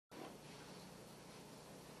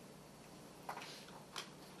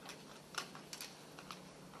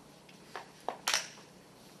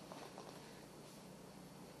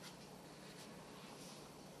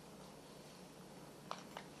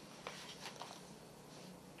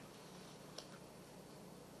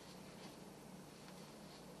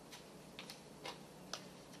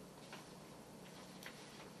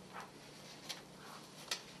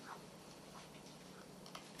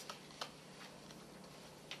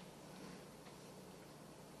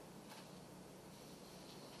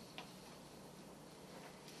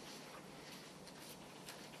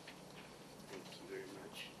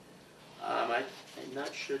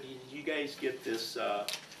not sure, did you guys get this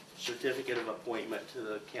certificate of appointment to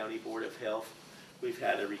the County Board of Health? We've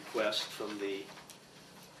had a request from the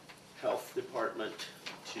Health Department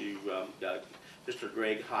to, Mr.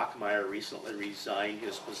 Greg Hockmeyer recently resigned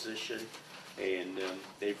his position, and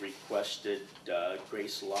they've requested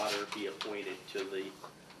Grace Lauder be appointed to the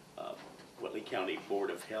Whitley County Board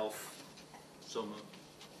of Health. So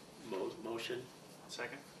moved. Motion?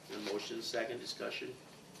 Second. A motion, second, discussion.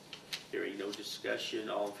 Hearing no discussion,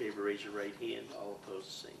 all in favor raise your right hand. All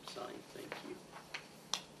opposed, same sign. Thank you.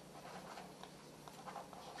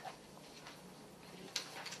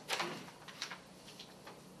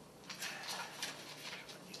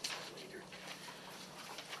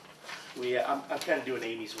 I'm kind of doing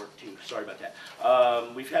Amy's work too. Sorry about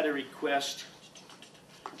that. We've had a request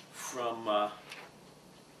from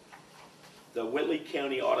the Whitley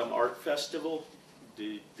County Autumn Art Festival.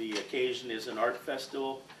 The occasion is an art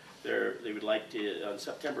festival. They would like to, on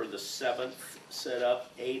September the 7th, set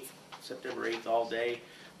up September 8th all day,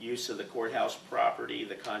 use of the courthouse property.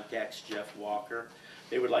 The contact's Jeff Walker.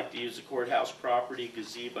 They would like to use the courthouse property,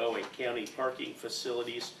 gazebo, and county parking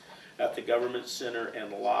facilities at the Government Center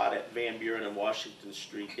and lot at Van Buren and Washington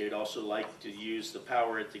Street. They'd also like to use the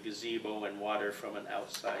power at the gazebo and water from an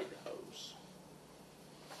outside hose.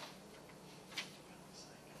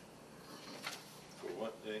 For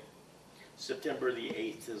what day? September the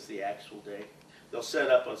 8th is the actual day. They'll set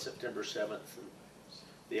up on September 7th, and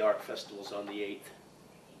the art festival's on the 8th.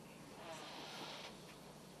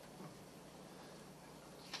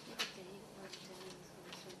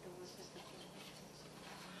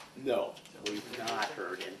 No, we've not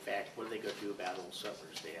heard. In fact, what are they going to do about Old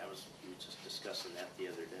Settlers Day? We were just discussing that the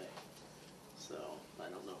other day. So, I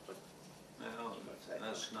don't know. But no,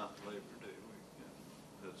 that's not Labor Day weekend.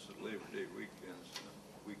 That's the Labor Day weekend, so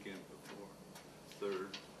weekend before,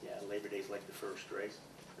 3rd. Yeah, Labor Day's like the 1st, right?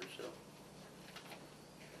 Or so.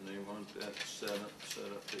 And they want that set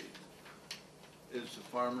up the, is the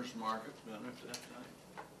farmer's market done at that time?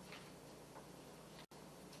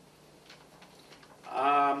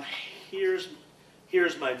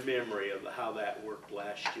 Here's my memory of how that worked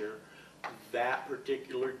last year. That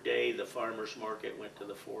particular day, the farmer's market went to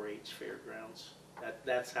the 4-H fairgrounds.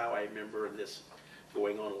 That's how I remember this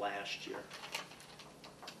going on last year.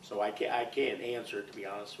 So I can't answer it, to be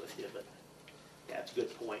honest with you, but yeah, it's a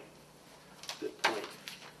good point. Good point.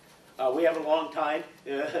 We have a long time.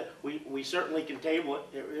 We certainly can table it.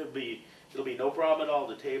 It'll be no problem at all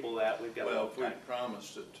to table that. We've got a long time. Well, if we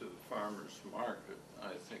promised it to the farmer's market,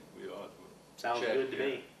 I think we ought to. Sounds good to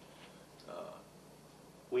me.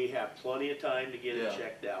 We have plenty of time to get it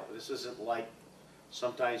checked out. This isn't like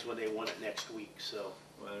sometimes when they want it next week, so.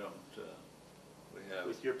 Why don't we have.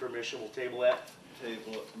 With your permission, we'll table that.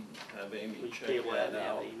 Table it and have Amy check table that that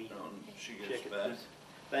now, out Amy. when she Check gets it, back. please.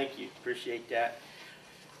 Thank you, appreciate that.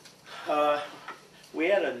 We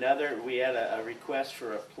had a request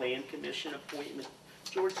for a plan commission appointment.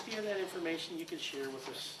 George, do you have that information you can share with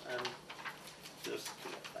us? Just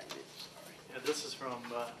can't find it, sorry. Yeah, this is from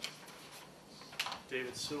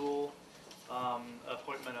David Sewell.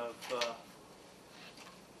 Appointment of,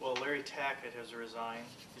 well, Larry Tackett has resigned.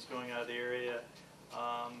 He's going out of the area.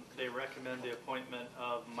 They recommend the appointment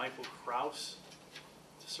of Michael Kraus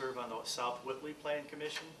to serve on the South Whitley Plan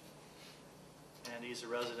Commission. And he's a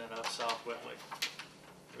resident of South Whitley.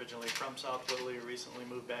 Originally from South Whitley, recently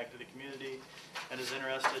moved back to the community and is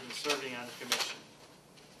interested in serving on the commission.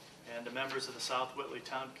 And the members of the South Whitley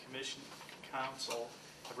Town Commission Council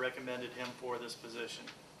have recommended him for this position.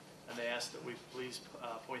 And they ask that we please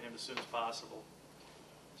appoint him as soon as possible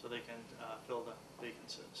so they can fill the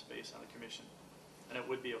vacant space on the commission. And it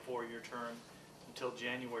would be a 4-year term until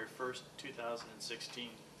January 1st, 2016.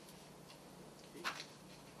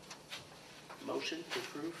 Motion to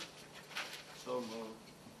approve? So moved.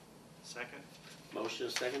 Second. Motion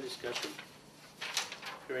is second, discussion.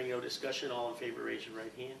 Hearing no discussion, all in favor raise your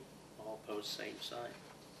right hand. All opposed, same sign.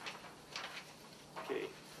 Okay,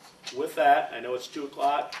 with that, I know it's 2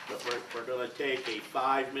 o'clock, but we're going to take a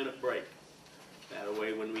 5-minute break. That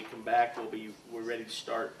way, when we come back, we're ready to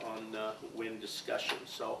start on wind discussion.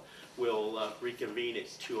 So we'll reconvene at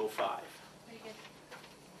 2:05. Very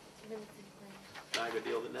good. Now I got to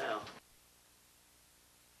deal with it now.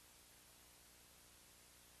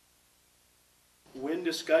 Wind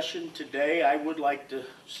discussion today, I would like to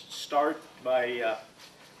start by,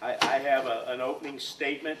 I have an opening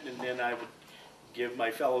statement, and then I would give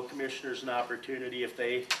my fellow commissioners an opportunity if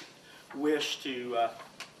they wish to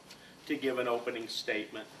give an opening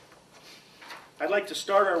statement. I'd like to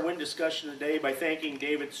start our wind discussion today by thanking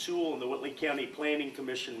David Sewell and the Whitley County Planning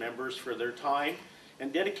Commission members for their time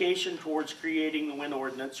and dedication towards creating the wind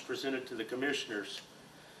ordinance presented to the commissioners.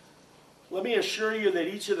 Let me assure you that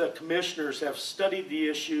each of the commissioners have studied the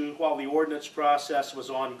issue while the ordinance process was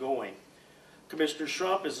ongoing. Commissioner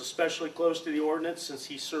Schrumpf is especially close to the ordinance since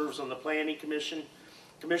he serves on the Planning Commission.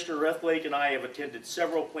 Commissioner Rethlake and I have attended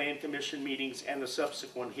several Plan Commission meetings and the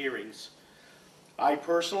subsequent hearings. I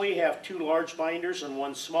personally have 2 large binders and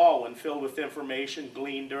 1 small one filled with information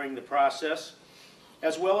gleaned during the process,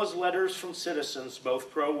 as well as letters from citizens, both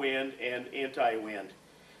pro-wind and anti-wind.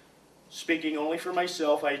 Speaking only for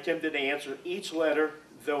myself, I attempted to answer each letter,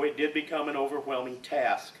 though it did become an overwhelming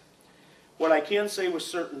task. What I can say with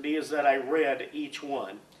certainty is that I read each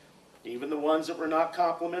one, even the ones that were not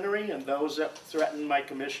complimentary and those that threatened my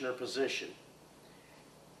commissioner position.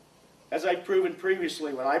 As I've proven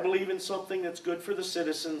previously, when I believe in something that's good for the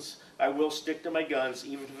citizens, I will stick to my guns,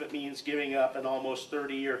 even if it means giving up an almost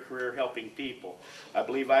 30-year career helping people. I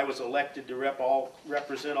believe I was elected to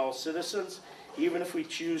represent all citizens, even if we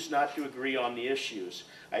choose not to agree on the issues.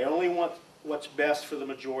 I only want what's best for the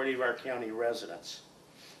majority of our county residents.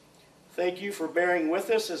 Thank you for bearing with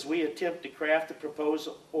us as we attempt to craft the proposed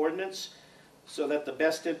ordinance so that the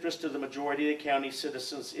best interest of the majority of the county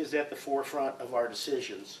citizens is at the forefront of our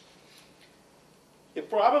decisions. It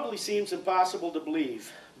probably seems impossible to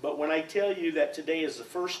believe, but when I tell you that today is the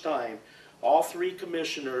first time all 3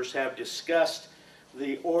 commissioners have discussed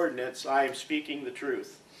the ordinance, I am speaking the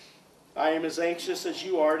truth. I am as anxious as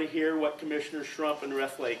you are to hear what Commissioners Schrumpf and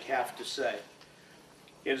Rethlake have to say.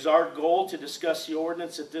 It is our goal to discuss the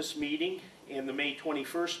ordinance at this meeting and the May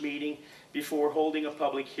 21st meeting before holding a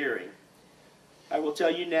public hearing. I will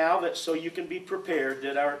tell you now that so you can be prepared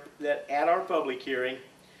that at our public hearing,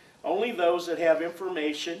 only those that have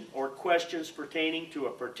information or questions pertaining to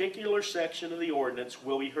a particular section of the ordinance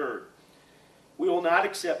will be heard. We will not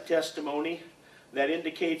accept testimony that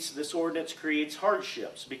indicates this ordinance creates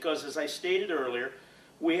hardships because, as I stated earlier,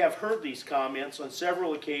 we have heard these comments on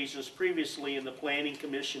several occasions previously in the Planning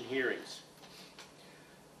Commission hearings.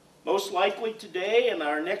 Most likely today in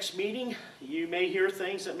our next meeting, you may hear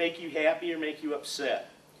things that make you happy or make you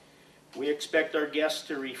upset. We expect our guests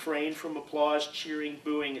to refrain from applause, cheering,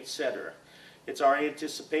 booing, etc. It's our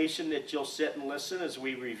anticipation that you'll sit and listen as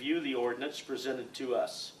we review the ordinance presented to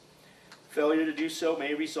us. Failure to do so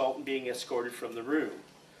may result in being escorted from the room.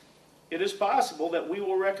 It is possible that we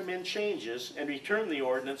will recommend changes and return the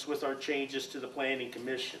ordinance with our changes to the Planning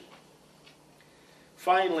Commission.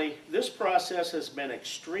 Finally, this process has been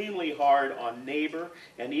extremely hard on neighbor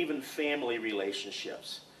and even family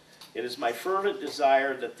relationships. It is my fervent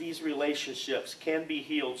desire that these relationships can be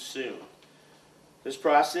healed soon. This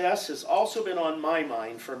process has also been on my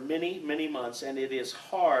mind for many, many months, and it is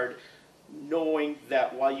hard knowing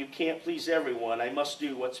that while you can't please everyone, I must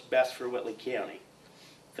do what's best for Whitley County.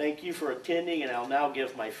 Thank you for attending, and I'll now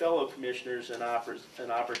give my fellow commissioners an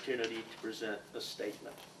opportunity to present a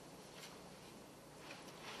statement.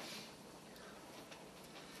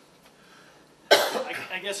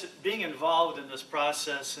 I guess being involved in this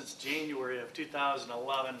process since January of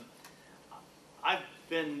 2011, I've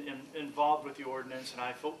been involved with the ordinance, and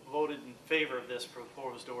I voted in favor of this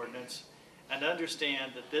proposed ordinance, and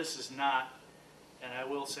understand that this is not, and I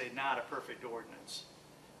will say not, a perfect ordinance.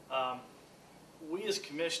 We as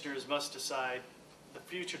commissioners must decide the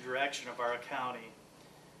future direction of our county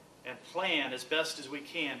and plan as best as we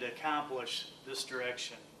can to accomplish this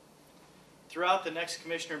direction. Throughout the next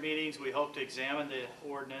commissioner meetings, we hope to examine the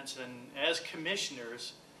ordinance and, as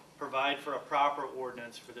commissioners, provide for a proper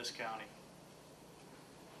ordinance for this county.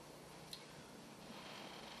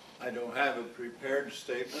 I don't have a prepared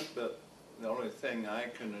statement, but the only thing I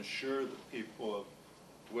can assure the people of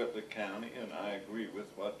Whitley County, and I agree with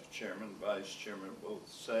what the chairman and vice chairman both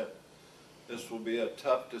said, this will be a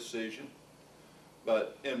tough decision,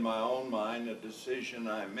 but in my own mind, the decision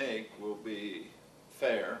I make will be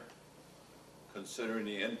fair, considering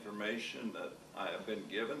the information that I have been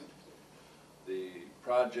given, the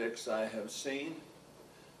projects I have seen,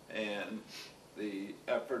 and the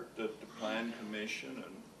effort that the Plan Commission,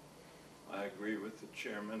 and I agree with the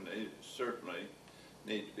chairman, they certainly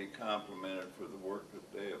need to be complimented for the work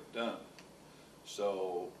that they have done.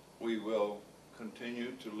 So we will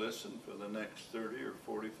continue to listen for the next 30 or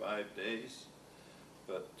 45 days,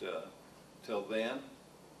 but till then,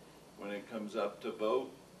 when it comes up to vote,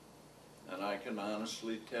 and I can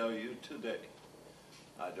honestly tell you today,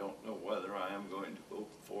 I don't know whether I am going to vote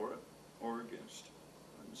for it or against it.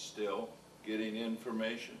 I'm still getting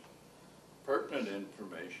information, pertinent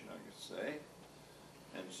information, I could say.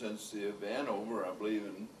 And since the event over, I believe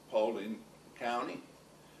in Paulding County,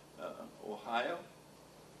 Ohio,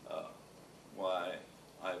 why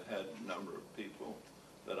I've had a number of people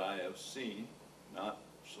that I have seen, not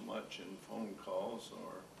so much in phone calls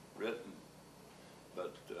or written,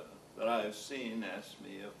 but that I have seen, asked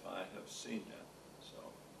me if I have seen it. So,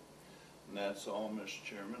 and that's all, Mr.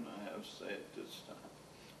 Chairman, I have to say at this time.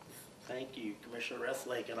 Thank you, Commissioner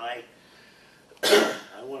Rethlake, and I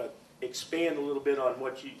want to expand a little bit on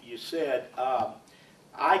what you said.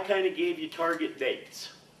 I kind of gave you target dates.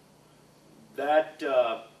 That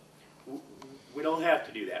we don't have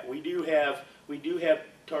to do that. We do have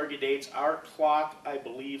target dates. Our clock, I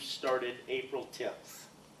believe, started April 10th.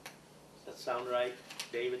 Does that sound right,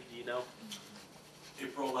 David? Do you know?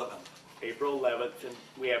 April 11th. April 11th, and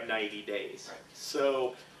we have 90 days. Right.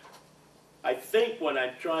 So I think what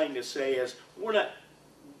I'm trying to say is we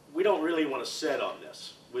don't really want to sit on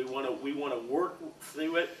this. We want to work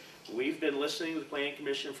through it. We've been listening to the Planning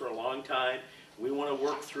Commission for a long time. We want to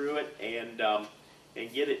work through it and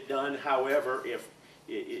get it done. However, if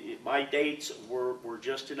my dates were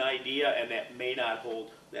just an idea, and that may not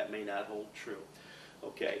hold true.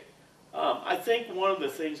 Okay. I think one of the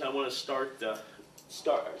things I want to start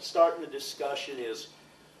in the discussion is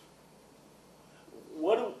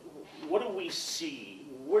what do we see?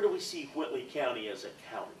 Where do we see Whitley County as a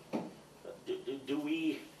county? Do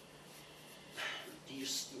you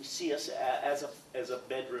see us as a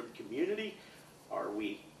bedroom community? Are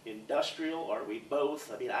we industrial? Are we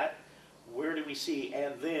both? I mean, where do we see,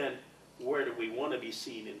 and then where do we want to be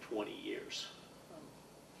seen in 20 years?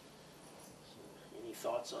 Any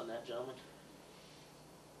thoughts on that, gentlemen?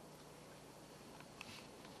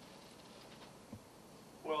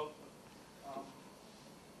 Well,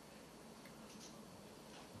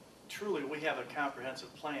 truly, we have a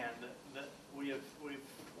comprehensive plan that we've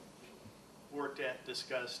worked at,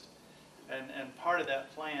 discussed, and part of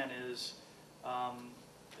that plan is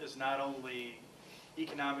not only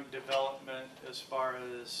economic development as far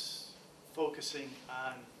as focusing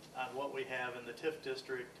on what we have in the TIF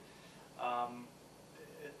district.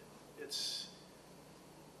 It's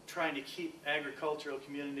trying to keep agricultural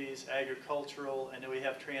communities agricultural, and then we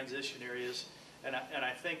have transition areas, and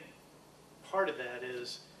I think part of that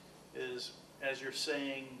is as you're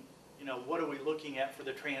saying, you know, what are we looking at for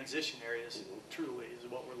the transition areas? Mm-hmm. Truly is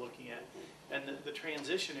what we're looking at, and the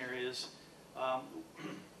transition areas,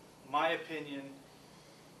 my opinion,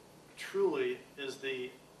 truly is the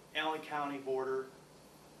Allen County border,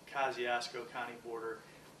 Kosciuszko County border.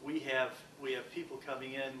 We have people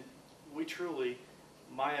coming in. We truly,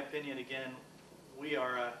 my opinion again, we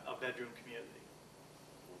are a bedroom community.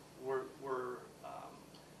 We're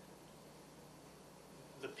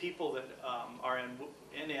the people that are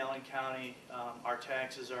in Allen County. Our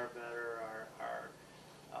taxes are better.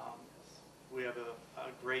 We have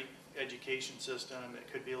a great education system.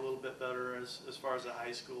 It could be a little bit better as far as the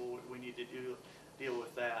high school. We need to deal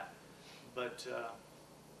with that. But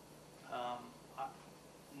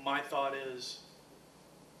my thought is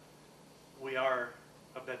we are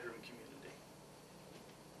a bedroom community.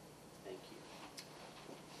 Thank you.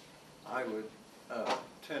 I would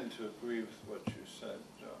tend to agree with what you said,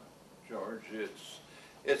 George.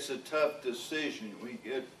 It's a tough decision. We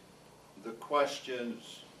get the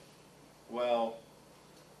questions, well,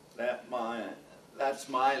 that's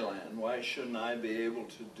my land. Why shouldn't I be able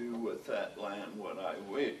to do with that land what I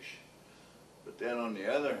wish? But then on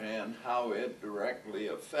the other hand, how it directly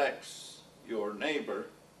affects your neighbor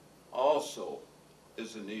also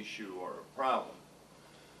is an issue or a problem.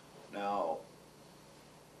 Now,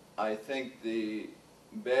 I think the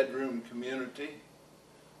bedroom community,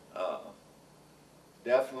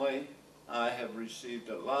 definitely I have received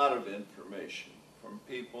a lot of information from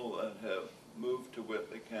people that have moved to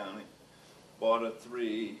Whitley County, bought a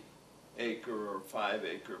 3-acre or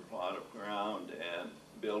 5-acre plot of ground and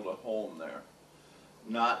built a home there,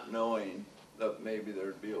 not knowing that maybe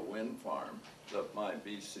there'd be a wind farm that might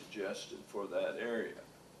be suggested for that area.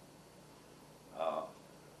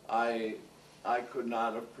 I could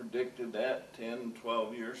not have predicted that 10,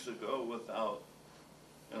 12 years ago without,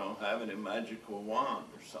 you know, having a magical wand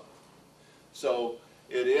or something. So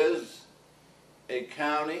it is a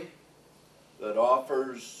county that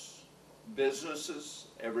offers businesses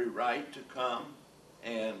every right to come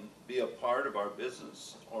and be a part of our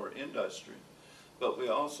business or industry. But we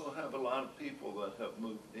also have a lot of people that have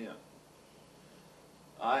moved in.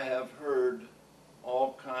 I have heard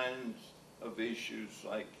all kinds of issues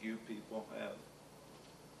like you people have.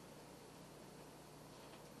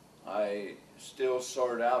 I still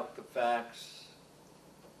sort out the facts.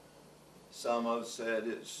 Some have said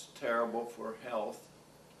it's terrible for health.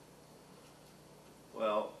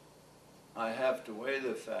 Well, I have to weigh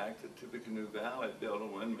the fact that Tippecanoe Valley built a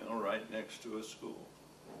windmill right next to a school.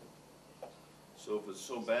 So if it's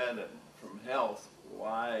so bad from health,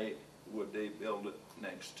 why would they build it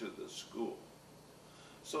next to the school?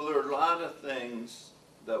 So there are a lot of things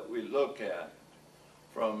that we look at.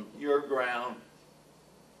 From your ground,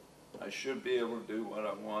 I should be able to do what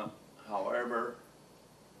I want. However,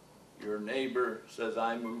 your neighbor says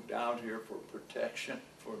I moved out here for protection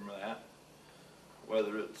from that,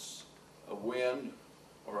 whether it's a wind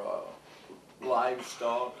or a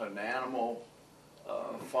livestock, an animal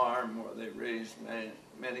farm where they raise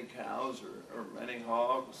many cows or many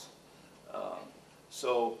hogs.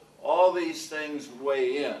 So all these things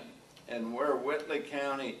weigh in. And where Whitley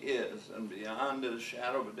County is, and beyond a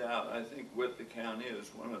shadow of a doubt, I think Whitley County is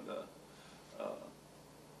one of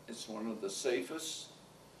the safest.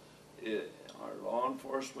 Our law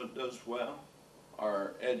enforcement does well.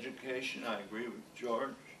 Our education, I agree with George.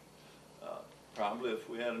 Probably if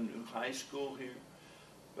we had a new high school here.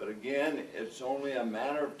 But again, it's only a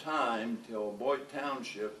matter of time till Boyd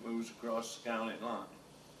Township moves across the county line.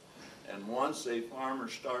 And once a farmer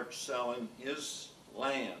starts selling his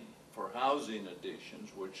land for housing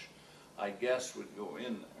additions, which I guess would go in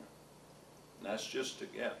there, and that's just a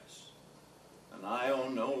guess. And I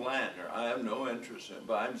own no land, or I have no interest in it,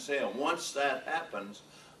 but I'm saying once that happens,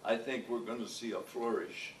 I think we're going to see a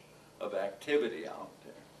flourish of activity out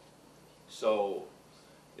there. So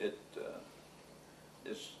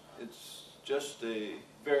it's just a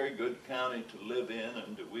very good county to live in,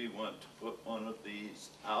 and do we want to put one of these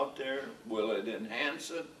out there? Will it enhance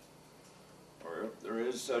it? Or if there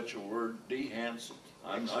is such a word, dehance it.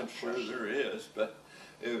 I'm not sure there is, but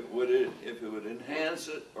if it would enhance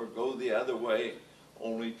it or go the other way,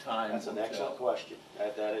 only time will tell. That's an excellent question.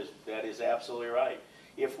 That is absolutely right.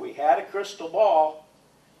 If we had a crystal ball,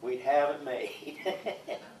 we'd have it made.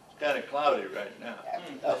 It's kind of cloudy right now.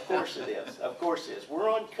 Of course it is. Of course it is. We're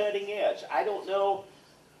on cutting edge. I don't know,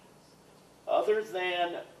 other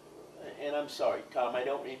than, and I'm sorry, Tom, I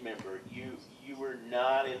don't remember. You were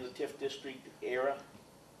not in the TIF district era?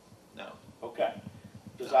 No. Okay.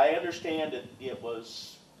 Because I understand that it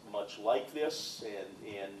was much like this,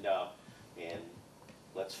 and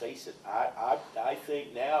let's face it, I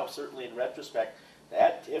think now, certainly in retrospect,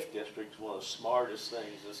 that TIF district is one of the smartest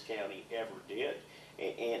things this county ever did.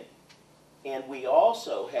 And we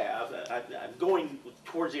also have, I'm going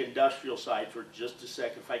towards the industrial side for just a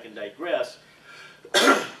second, if I can digress.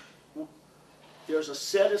 There's a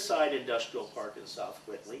set-aside industrial park in South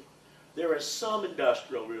Whitley. There is some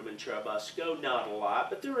industrial room in Churubusco, not a lot,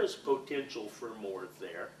 but there is potential for more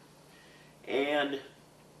there. And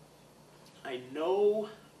I know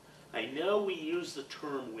we use the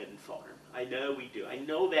term wind farm. I know we do. I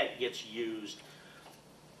know that gets used,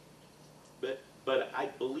 but I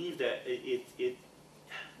believe that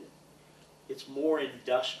it's more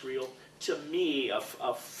industrial. To me, a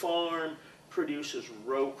farm produces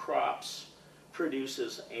row crops,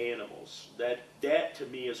 produces animals. That to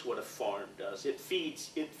me is what a farm does. It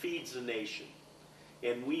feeds the nation.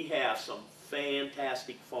 And we have some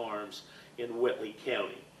fantastic farms in Whitley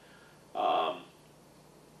County.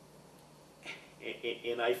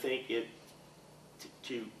 And I think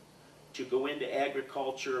to go into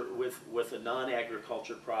agriculture with a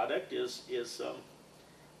non-agriculture product is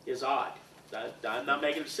odd. I'm not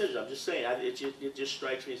making a decision. I'm just saying it just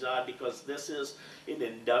strikes me as odd because this is an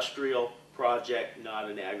industrial project, not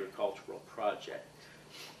an agricultural project.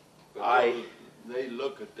 But they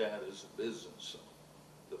look at that as a business,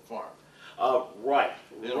 the farm. Right,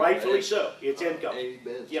 rightfully so. It's income. A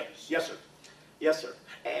business. Yep. Yes, sir. Yes, sir.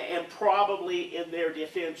 And probably in their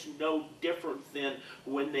defense, no different than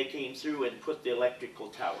when they came through and put the electrical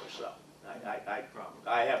towers up.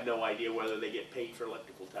 I have no idea whether they get paid for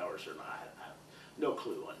electrical towers or not. I have no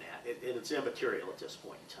clue on that. And it's immaterial at this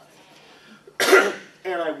point in time.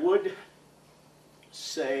 And I would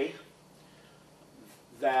say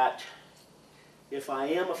that if I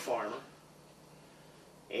am a farmer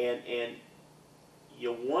and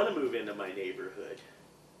you want to move into my neighborhood,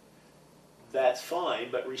 that's fine,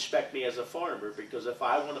 but respect me as a farmer, because if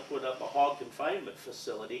I want to put up a hog confinement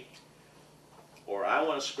facility or I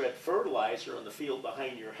want to spread fertilizer on the field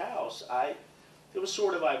behind your house, it was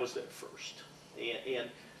sort of I was there first. And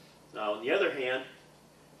now on the other hand,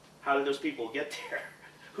 how did those people get there?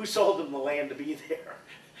 Who sold them the land to be there?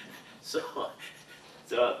 So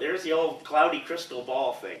there's the old cloudy crystal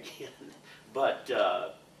ball thing. But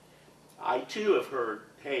I too have heard,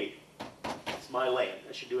 hey, it's my land.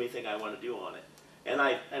 I should do anything I want to do on it. And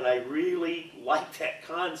I really like that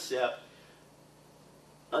concept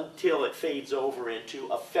until it fades over into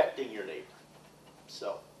affecting your neighbor.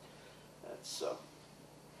 So that's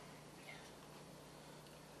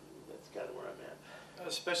kind of where I'm at.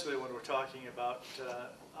 especially when we're talking about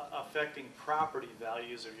affecting property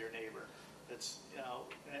values of your neighbor. It's, you know,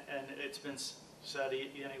 and it's been said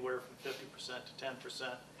anywhere from 50% to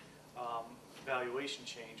 10% valuation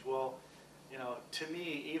change. Well, you know, to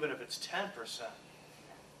me, even if it's 10%,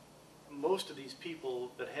 most of these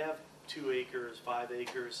people that have 2 acres, 5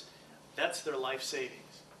 acres, that's their life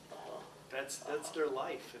savings. That's their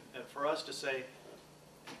life. And for us to say,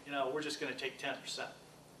 you know, we're just going to take 10%.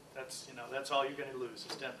 That's, you know, that's all you're going to lose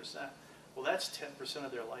is 10%. Well, that's 10%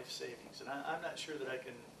 of their life savings, and I'm not sure that I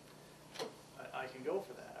can go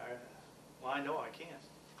for that. Well, I know I can't.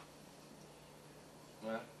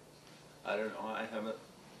 Well, I don't know, I haven't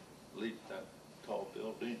leaped that tall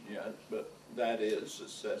building yet, but that is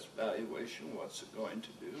assessed valuation. What's it going to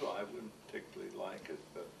do? I wouldn't particularly like it,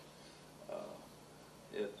 but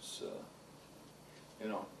it's, you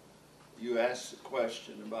know, you asked the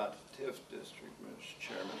question about the TIF district, Mr.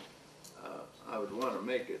 Chairman. I would want to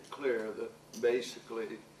make it clear that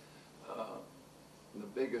basically the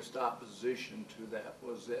biggest opposition to that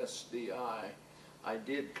was SDI. I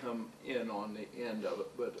did come in on the end of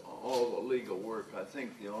it, but all the legal work, I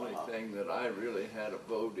think the only thing that I really had a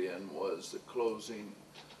vote in was the closing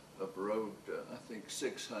of road, I think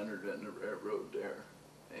 600 and the railroad there.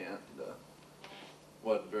 And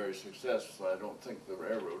wasn't very successful. I don't think the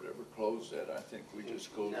railroad ever closed that. I think we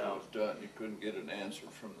just closed it was done. You couldn't get an answer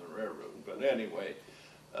from the railroad. But anyway,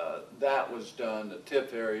 that was done. The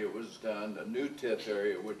TIF area was done. The new TIF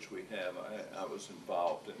area, which we have, I was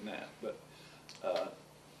involved in that. But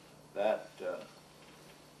that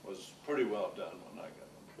was pretty well done when I got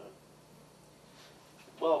them.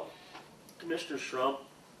 Well, Commissioner Schrumpf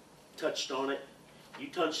touched on it. You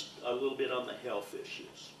touched a little bit on the health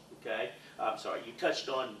issues, okay? I'm sorry, you touched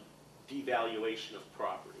on devaluation of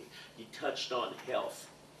property. You touched on health.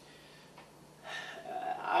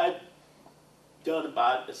 I've done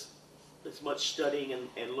about as much studying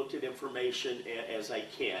and looked at information as I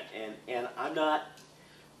can, and I'm not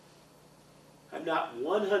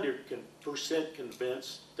 100%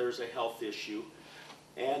 convinced there's a health issue,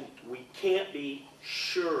 and we can't be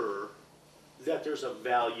sure that there's a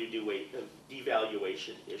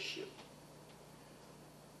devaluation issue.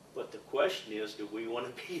 But the question is, do we want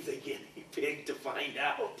to be the guinea pig to find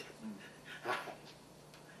out?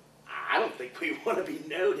 I don't think we want to be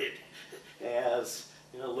noted as,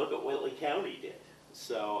 you know, look at what Whitley County did.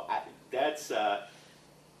 So that's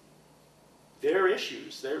their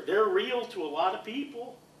issues. They're real to a lot of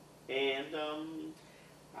people, and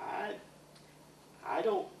I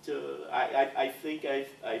don't. I think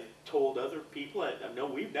I've told other people. I know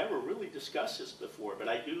we've never really discussed this before, but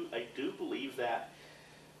I do believe that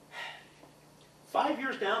 5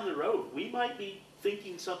 years down the road, we might be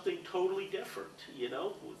thinking something totally different, you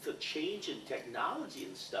know, with the change in technology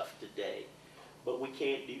and stuff today. But we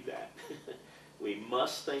can't do that. We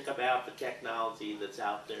must think about the technology that's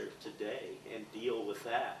out there today and deal with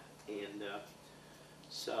that. And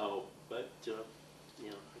so, but, you know,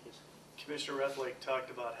 I guess. Commissioner Rethlake talked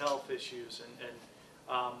about health issues, and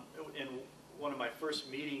in one of my first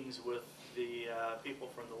meetings with the people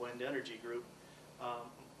from the Wind Energy Group,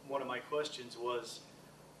 one of my questions was,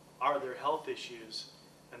 are there health issues?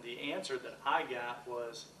 And the answer that I got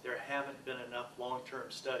was, there haven't been enough long-term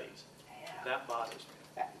studies. Yeah. That bothers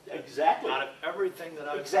me. Exactly. Out of everything that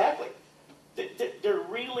I've exactly. They're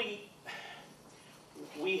really,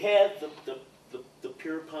 we had the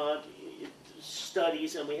Pierpont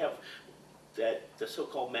studies, and we have the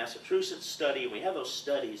so-called Massachusetts study, and we have those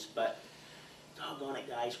studies, but doggone it,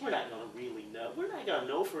 guys, we're not going to really know. We're not going to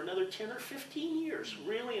know for another 10 or 15 years,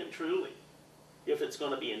 really and truly, if it's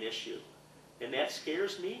going to be an issue. And that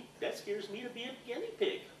scares me. That scares me to be a guinea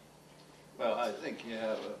pig. Well, I think you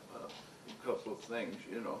have a couple of things,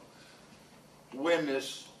 you know. When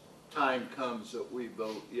this time comes that we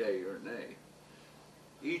vote yea or nay,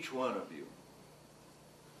 each one of you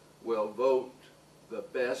will vote the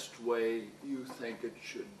best way you think it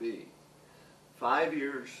should be. 5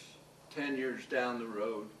 years, 10 years down the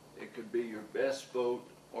road, it could be your best vote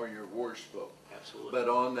or your worst vote. Absolutely. But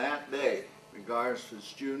on that day, regardless if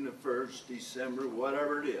it's June the 1st, December,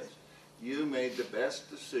 whatever it is, you made the best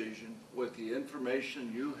decision with the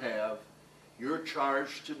information you have. You're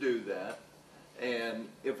charged to do that. And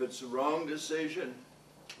if it's a wrong decision,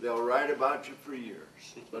 they'll write about you for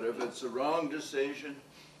years. But if it's a wrong decision,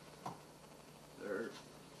 they're...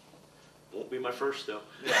 Won't be my first, though.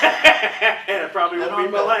 Yeah. And it probably won't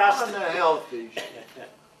be my last. On the health issue,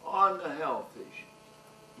 on the health issue,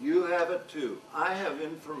 you have it too. I have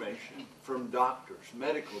information from doctors,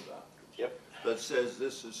 medical doctors, yep, that says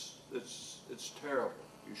this is, it's terrible.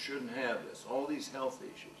 You shouldn't have this. All these health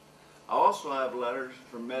issues. I also have letters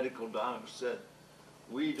from medical docs that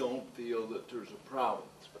we don't feel that there's a problem.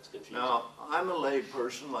 That's what's confusing. Now, I'm a lay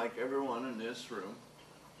person like everyone in this room.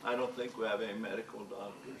 I don't think we have any medical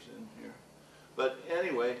doctors in here. But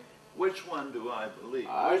anyway, which one do I believe?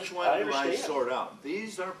 Which one do I understand. sort out?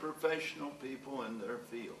 These are professional people in their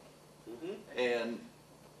field. And,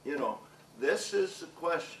 you know, this is the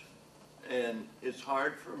question. And it's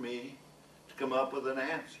hard for me to come up with an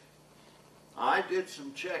answer. I did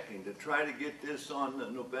some checking to try to get this on the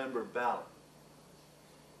November ballot.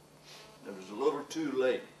 It was a little too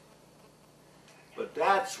late. But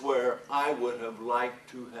that's where I would have liked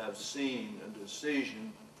to have seen a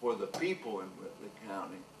decision for the people in Whitley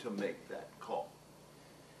County to make that call.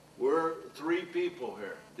 We're 3 people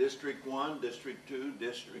here, District 1, District 2,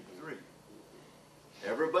 District 3.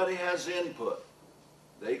 Everybody has input.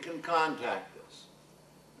 They can contact us.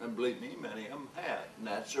 And believe me, many of them have, and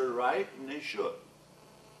that's their right, and they should.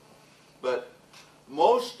 But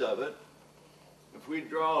most of it, if we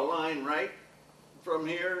draw a line right from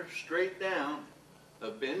here straight down,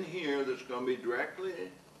 have been here that's going to be directly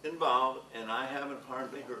involved, and I haven't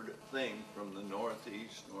hardly heard a thing from the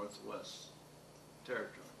Northeast, Northwest territory.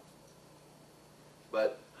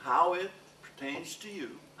 But how it pertains to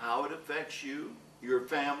you, how it affects you, your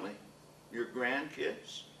family, your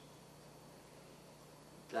grandkids,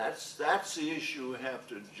 that's the issue we have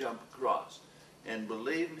to jump across. And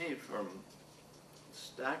believe me, from a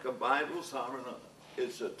stack of Bibles,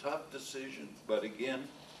 it's a tough decision. But again,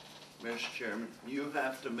 Mr. Chairman, you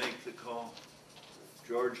have to make the call.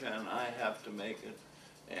 Georgia and I have to make it.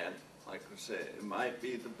 And like I say, it might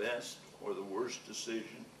be the best or the worst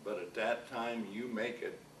decision, but at that time you make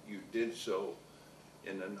it, you did so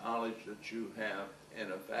in the knowledge that you have. And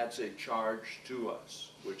if that's a charge to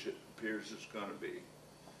us, which it appears it's going to be,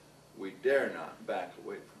 we dare not back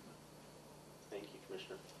away from it. Thank you,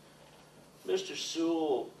 Commissioner. Mr.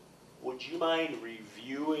 Sewell, would you mind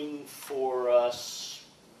reviewing for us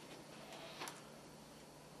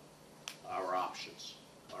our options,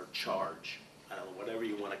 our charge, I don't know, whatever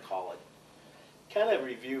you want to call it? Kind of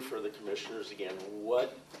review for the commissioners again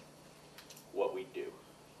what we do.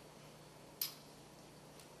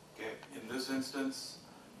 Okay, in this instance,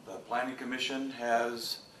 the Planning Commission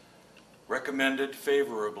has recommended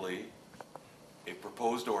favorably a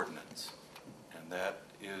proposed ordinance, and that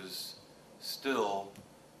is still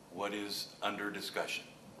what is under discussion.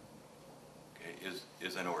 Okay,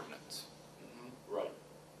 is an ordinance. Right.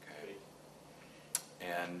 Okay.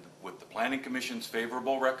 And with the Planning Commission's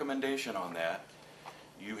favorable recommendation on that,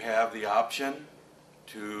 you have the option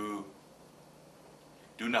to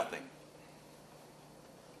do nothing.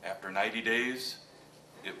 After 90 days,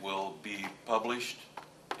 it will be published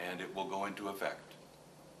and it will go into effect.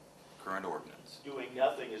 Current ordinance. Doing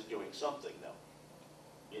nothing is doing something,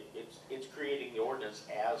 though. It's creating the ordinance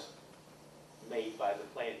as made by the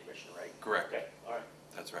planning commission, right? Correct. Okay, all right.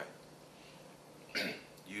 That's right.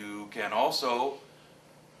 You can also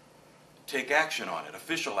take action on it,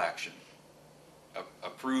 official action.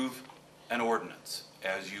 Approve an ordinance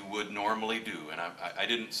as you would normally do. And I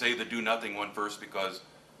didn't say the do nothing one first because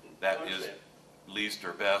that is least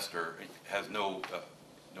or best or has no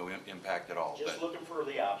impact at all. Just looking for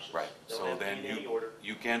the options. Right. Don't So have to then be in any order.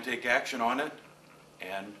 you can take action on it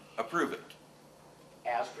and approve it.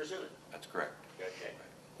 As presented. That's correct. Okay.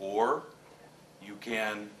 Or you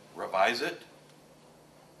can revise it,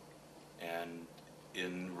 and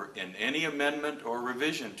in any amendment or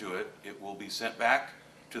revision to it, it will be sent back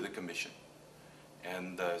to the commission.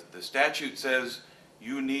 And the statute says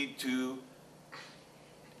you need to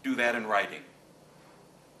do that in writing.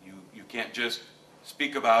 You can't just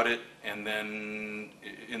speak about it and then,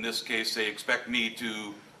 in this case, they expect me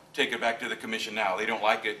to take it back to the commission now. They don't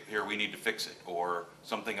like it, here, we need to fix it, or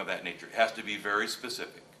something of that nature. It has to be very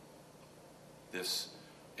specific.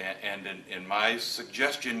 And my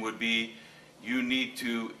suggestion would be you need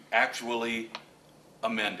to actually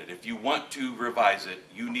amend it. If you want to revise it,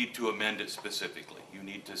 you need to amend it specifically. You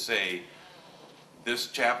need to say, this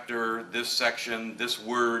chapter, this section, this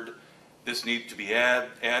word, this needs to be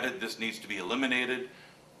added, this needs to be eliminated,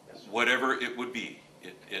 whatever it would be.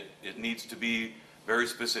 It needs to be very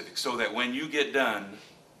specific so that when you get done,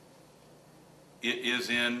 it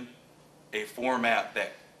is in a format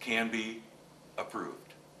that can be approved.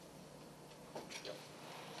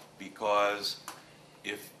 Because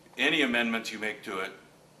if any amendments you make to it,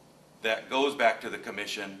 that goes back to the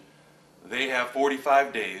commission, they have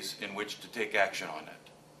 45 days in which to take action on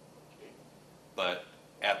it. But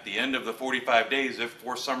at the end of the 45 days, if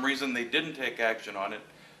for some reason they didn't take action on it,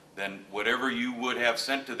 then whatever you would have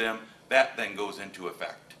sent to them, that then goes into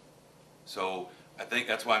effect. So I think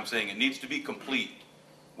that's why I'm saying it needs to be complete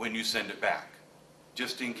when you send it back,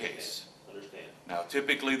 just in case. Understand. Now,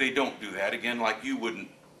 typically, they don't do that. Again, like you wouldn't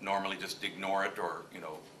normally just ignore it or, you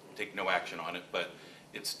know, take no action on it, but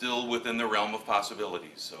it's still within the realm of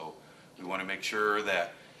possibilities. So we want to make sure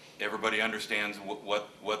that everybody understands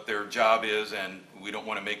what their job is, and we don't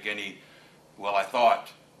want to make any, well, I thought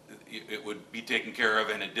it would be taken care of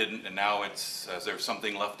and it didn't, and now it's, there's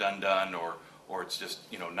something left undone, or it's just,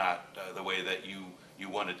 you know, not the way that you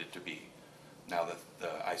wanted it to be. Now,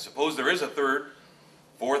 I suppose there is a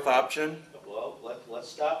fourth option. Well, let's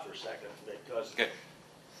stop for a second, because Okay.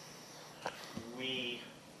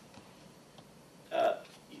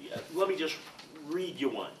 Let me just read you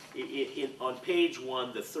one. On page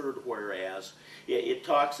 1, the third whereas, it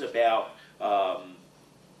talks about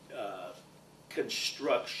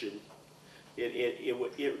construction.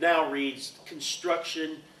 It now reads,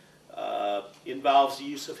 construction involves the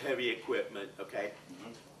use of heavy equipment, okay?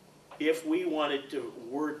 Mhm. If we wanted to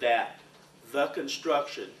word that, the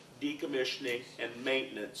construction, decommissioning, and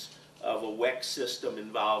maintenance of a WEC system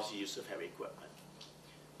involves the use of heavy equipment.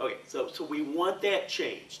 Okay, so we want that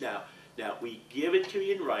changed. Now we give it to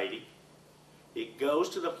you in writing. It goes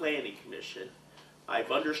to the Planning Commission.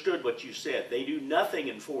 I've understood what you said. They do nothing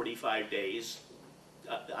in 45 days.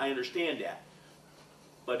 I understand that.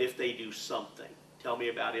 But if they do something, tell me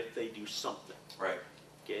about if they do something, Right.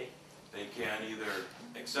 okay? They can either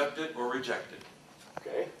accept it or reject it.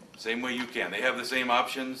 Okay. Same way you can. They have the same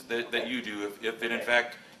options that you do if it in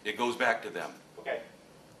fact, it goes back to them. Okay.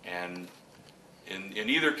 And in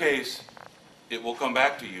either case, it will come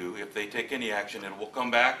back to you. If they take any action, it will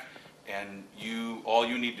come back, and all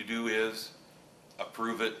you need to do is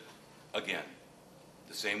approve it again,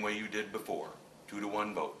 the same way you did before,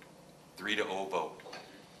 2-to-1 vote, 3-0 vote.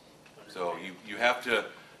 So you have to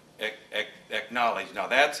acknowledge. Now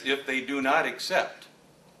that's if they do not accept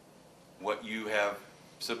what you have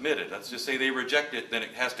submitted. Let's just say they reject it, then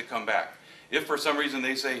it has to come back. If for some reason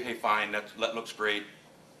they say, hey, fine, that looks great,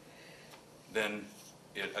 then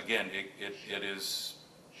it is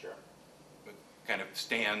Sure. kind of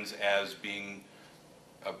stands as being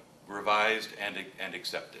revised and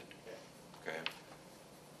accepted. Okay.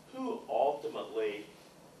 Who ultimately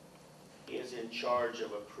is in charge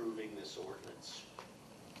of approving this ordinance?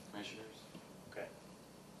 Commissioners, Okay.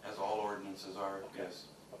 as all ordinances are, Okay. yes.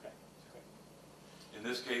 Okay. In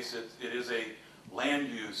this case, it is a land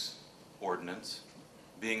use ordinance,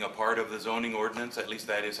 being a part of the zoning ordinance. At least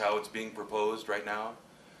that is how it's being proposed right now.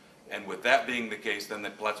 And with that being the case, then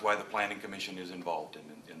that's why the Planning Commission is involved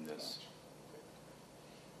in this.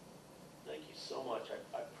 Thank you so much.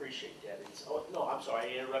 I appreciate that. No, I'm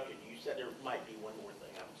sorry, I interrupted you. You said there might be one more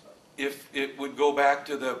thing. I'm sorry. If it would go back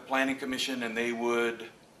to the Planning Commission and they would,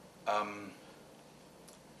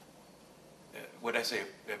 what'd I say,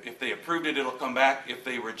 if they approved it, it'll come back. If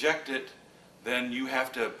they reject it, then you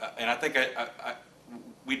have to, and I think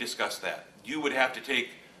we discussed that. You would have to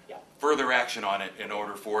take further action on it in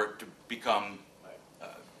order for it to become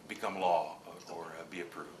law or be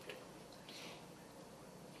approved.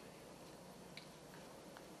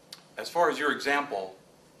 As far as your example,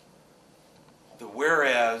 the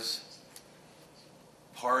whereas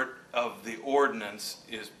part of the ordinance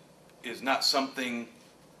is not something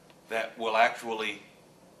that will actually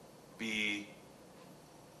be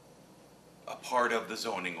a part of the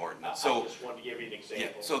zoning ordinance. I just wanted to give you an example.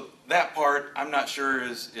 Yeah, so that part, I'm not sure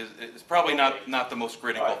is probably not the most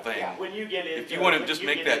critical All right, thing. yeah, when you get into If you want to when just you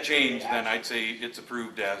make get that into change, the then action- I'd say it's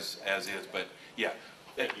approved as is, but yeah.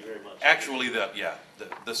 Thank you very much. Actually,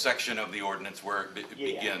 the section of the ordinance where it Yeah.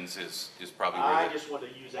 begins is probably I where just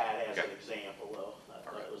wanted to use that as Okay. an example, though. I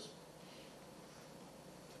thought right. it was.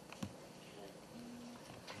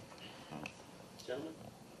 Gentlemen?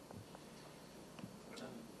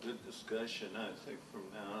 Good discussion, I think, from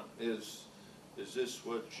now on. Is this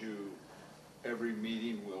what every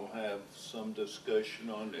meeting will have some discussion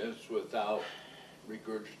on this without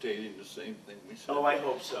regurgitating the same thing we said? Oh, I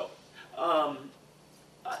hope so.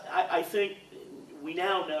 I think we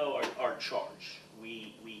now know our charge.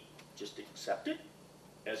 We just accept it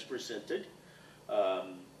as presented,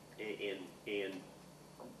 and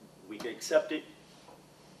we can accept it.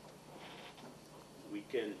 We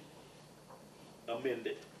can amend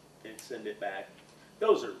it and send it back.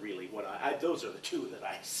 Those are really those are the two that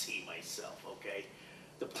I see myself, okay?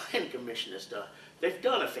 The Planning Commission they've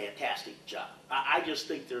done a fantastic job. I just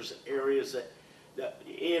think there's areas that,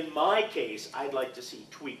 in my case, I'd like to see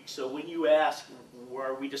tweaked. So when you ask,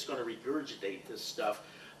 are we just gonna regurgitate this stuff?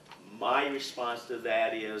 My response to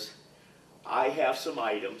that is, I have some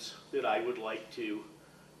items that I would like to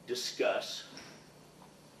discuss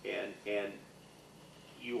and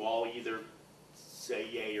you all either say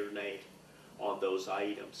yay or nay on those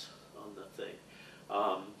items on the thing.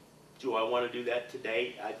 Do I want to do that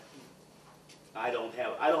today? I don't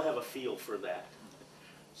have a feel for that.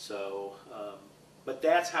 So, but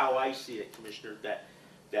that's how I see it, Commissioner.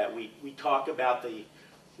 That we talk about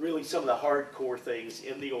really some of the hardcore things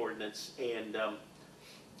in the ordinance, and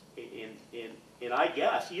I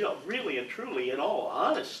guess, you know, really and truly, in all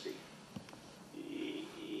honesty,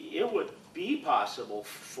 it would be possible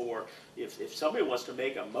for, if somebody wants to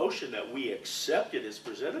make a motion that we accept it as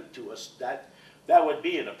presented to us, that would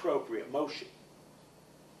be an appropriate motion.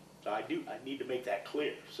 So I need to make that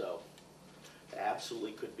clear. So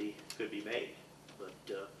absolutely could be made, but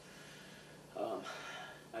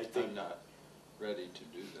I think I'm not ready to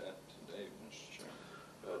do that today, Mr. Chairman.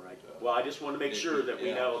 But, all right. Well, I just want to make sure that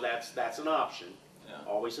we know that's an option,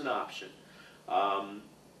 always an option.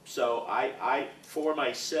 So I for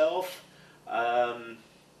myself, I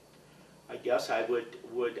guess I would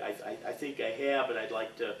I think I have, but I'd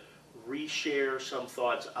like to reshare some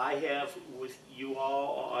thoughts I have with you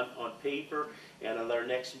all on paper, and at our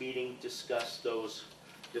next meeting discuss those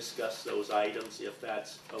items if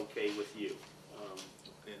that's okay with you.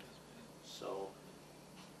 So.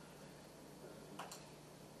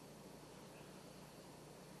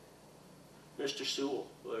 Mr. Sewell,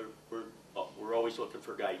 we're always looking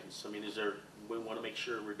for guidance. I mean, we want to make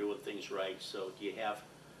sure we're doing things right. So, do you have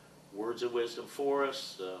words of wisdom for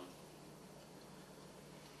us?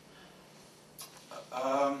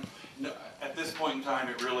 No, at this point in time,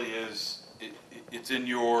 it really is. It's in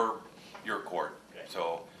your court. Okay.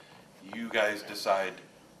 So, you guys decide.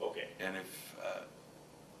 Okay. And if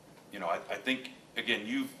you know, I think again,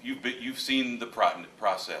 you've seen the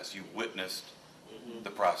process. You've witnessed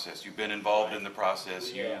the process. You've been involved in the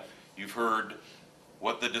process. You've heard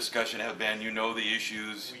what the discussion has been. You know the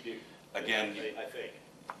issues. We do. Again, I think.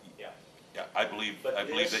 Yeah. Yeah, I believe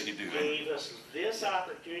that you do. Gave us this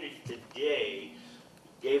opportunity today.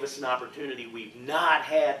 Gave us an opportunity we've not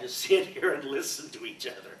had to sit here and listen to each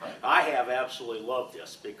other. Right. I have absolutely loved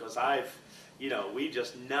this because we've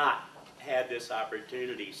just not had this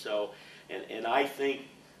opportunity. So, and I think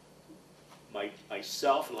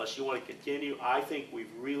myself, unless you want to continue, I think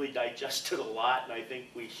we've really digested a lot, and I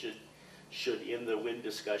think we should end the wind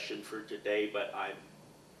discussion for today, but I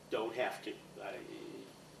don't have to.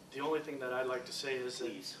 The only thing that I'd like to say is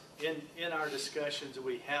Please. that in our discussions,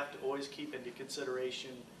 we have to always keep into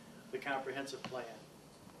consideration the comprehensive plan.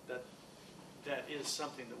 That is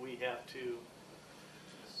something that we have to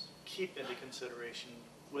keep into consideration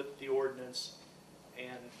with the ordinance,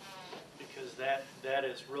 and because that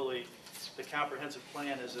is really, the comprehensive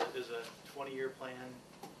plan is a 20-year plan.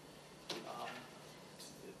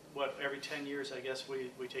 Every 10 years, I guess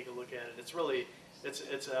we take a look at it. It's really,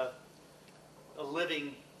 it's a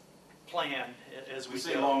living plan as we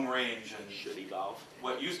say go. long range, and Should evolve.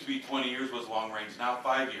 what used to be 20 years was long range. Now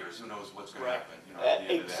 5 years. Who knows what's going to Right. happen? You know, at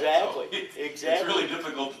the end of that. Exactly. So Exactly. It's really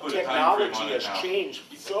difficult to put a time frame Technology on it has now. changed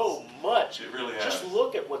so much. It really has. Just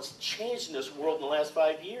look at what's changed in this world in the last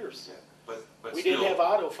 5 years. Yeah. But We still, didn't have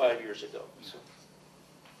auto 5 years ago. So.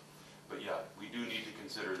 But yeah, we do need to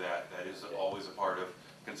consider that. That is always a part of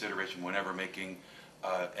consideration whenever making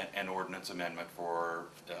an ordinance amendment for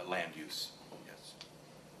land use. Yes.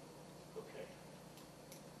 Okay.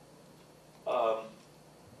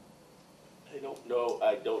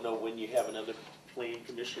 I don't know when you have another planning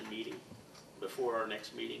commission meeting before our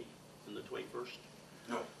next meeting on the 21st.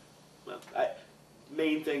 No. Well,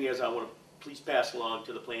 main thing is I want to please pass along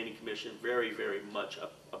to the planning commission, very, very much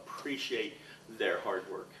appreciate their hard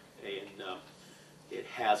work. And it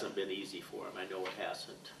hasn't been easy for them. I know it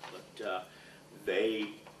hasn't. But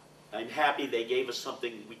I'm happy they gave us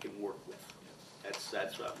something we can work with.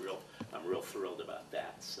 That's what I'm real thrilled about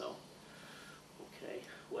that. So, okay.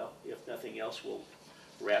 Well, if nothing else, we'll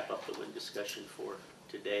wrap up the wind discussion for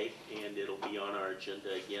today, and it'll be on our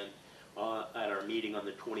agenda again at our meeting on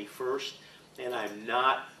the 21st. And I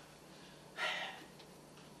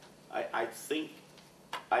think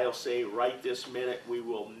I'll say right this minute, we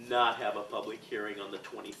will not have a public hearing on the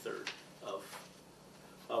 23rd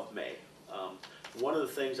of May. One of the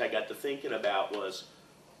things I got to thinking about was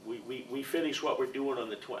we finish what we're doing on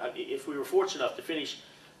the 20th. If we were fortunate enough to finish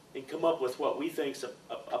and come up with what we think's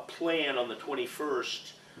a plan on the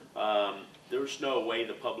 21st, there's no way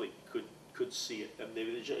the public could see it. I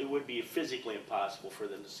mean, it would be physically impossible for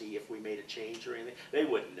them to see if we made a change or anything. They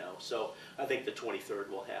wouldn't know. So I think the 23rd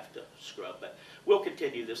we'll have to scrub. But we'll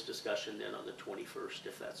continue this discussion then on the 21st,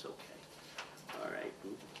 if that's okay. All right.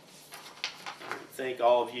 Thank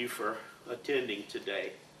all of you for attending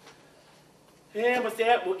today. And with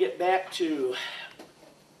that, we'll get back to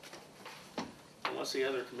let's see,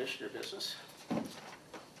 other commissioner business.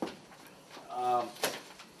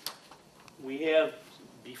 We have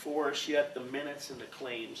before us yet the minutes and the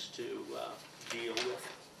claims to deal with.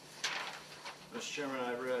 Mr. Chairman,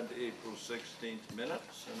 I read the April 16th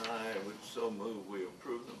minutes, and I would so move we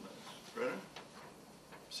approve them as printed.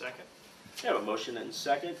 Second? I have a motion and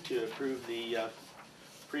second to approve the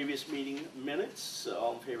previous meeting minutes.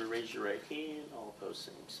 All in favor, raise your right hand. All opposed,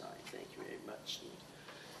 same sign. Thank you very much.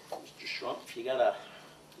 Mr. Schrumpf, you got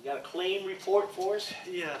a claim report for us?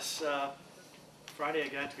 Yes, Friday I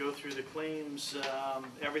got to go through the claims.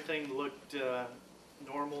 Everything looked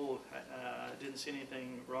normal. Didn't see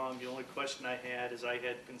anything wrong. The only question I had is I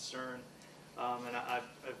had concern, and I've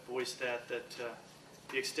voiced that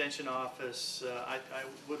the extension office, I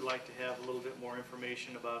would like to have a little bit more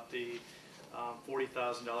information about the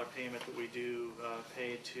 $40,000 payment that we do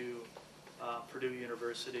pay to Purdue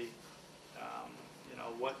University. You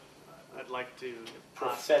know, what I'd like to...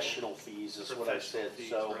 Professional fees is what I said. Fees,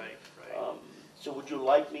 So, right. so would you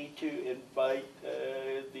like me to invite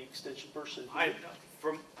the extension person?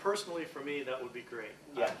 Personally, for me, that would be great.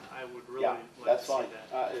 Yeah. I would really Yeah, like that's to see fine.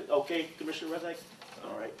 that. Okay, Commissioner Rethlake?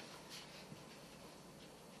 All right.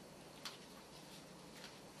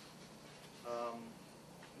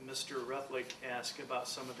 Mr. Rethlake asked about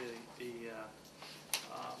some of the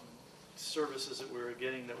services that we were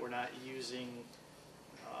getting that we're not using,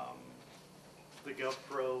 the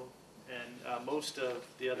GovPro, and most of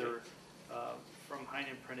the other, from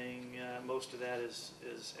Heinen Printing, most of that is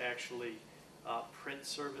actually print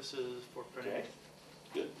services for printing. Okay,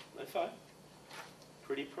 good, that's fine.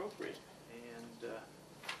 Pretty appropriate. And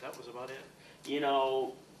that was about it. You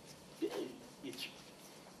know,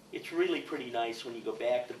 it's really pretty nice when you go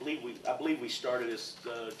back. I believe we started this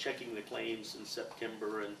checking the claims in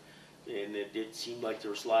September, and it did seem like there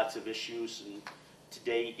was lots of issues. And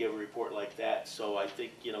today you give a report like that, so I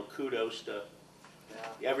think, you know, kudos to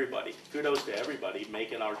everybody. Kudos to everybody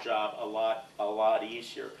making our job a lot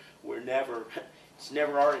easier. It's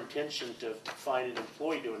never our intention to find an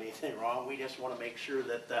employee doing anything wrong. We just want to make sure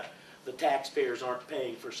that the taxpayers aren't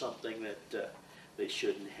paying for something that they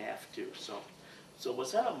shouldn't have to. So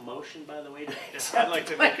was that a motion, by the way? I'd like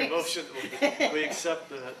to make a motion that we accept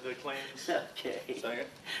the claims. Okay. Second.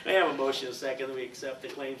 I have a motion and a second that we accept the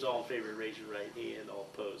claims. All in favor, raise your right hand. All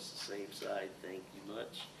opposed, the same side. Thank you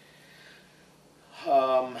much.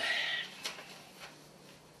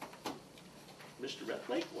 Mr.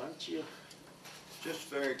 Rethlake, why don't you? Just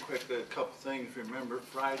very quickly, a couple things. Remember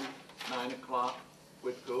Friday, 9 o'clock,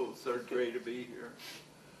 Whitco, third grade to be here.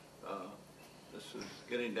 This is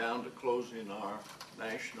getting down to closing our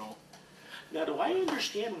national. Now, do I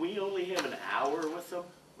understand we only have an hour with them?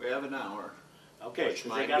 We have an hour. Okay, Which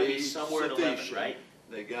because they might gotta be be somewhere at 11, sufficient. right?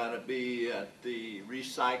 They gotta be at the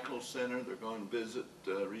recycle center. They're going to visit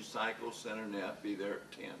the recycle center, and they have to be there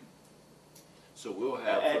at 10. So we'll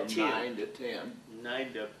have At from 10. 9 to 10.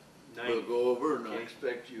 9 to 9. We'll go over, and I Okay.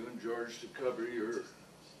 expect you and George to cover your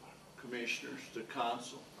commissioners, the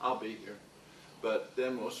council. I'll be here. But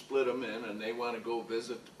then we'll split them in, and they want to go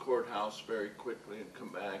visit the courthouse very quickly and come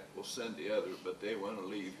back. We'll send the others, but they want to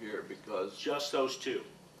leave here because, Just those two.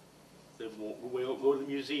 They won't go to the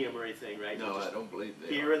museum or anything, right? no, Just I don't believe they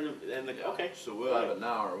Here are. in the, okay. So we'll have an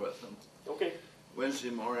hour with them. Okay. Wednesday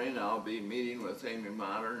morning, I'll be meeting with Amy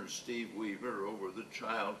Motter and Steve Weaver over the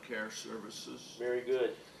child care services. Very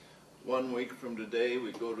good. 1 week from today,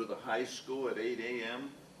 we go to the high school at 8 a.m.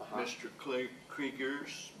 Uh-huh. Mr.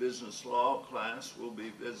 Krieger's business law class will be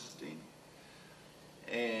visiting.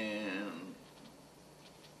 And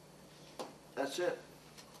that's it.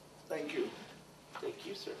 Thank you. Thank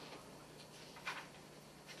you, sir.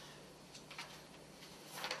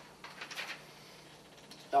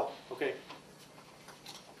 Oh, okay.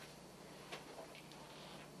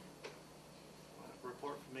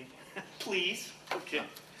 Report for me. Please. Okay.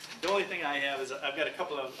 The only thing I have is I've got a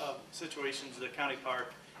couple of situations at the county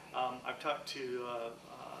park. I've talked to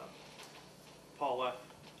Paula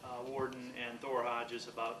Warden and Thor Hodges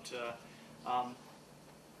about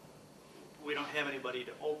we don't have anybody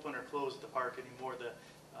to open or close the park anymore. The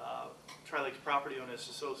Tri-Lakes Property Owners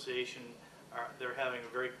Association, they're having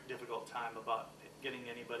a very difficult time about getting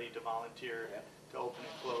anybody to volunteer to open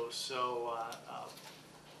and close. So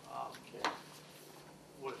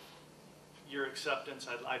with your acceptance,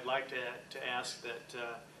 I'd like to ask that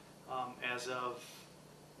as of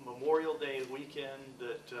Memorial Day weekend,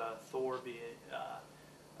 that Thor be,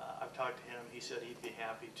 I've talked to him, he said he'd be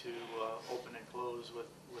happy to open and close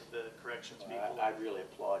with the corrections people. I really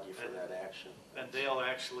applaud you for that action. And they'll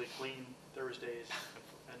actually clean Thursdays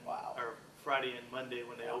and Wow. or Friday and Monday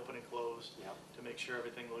when they open and close Yep. to make sure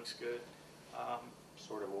everything looks good.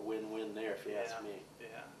 Sort of a win-win there, if you ask me. Yeah.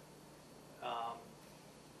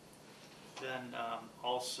 Then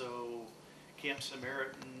also Camp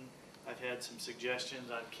Samaritan, I've had some suggestions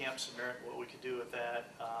on Camp Samaritan, what we could do with that.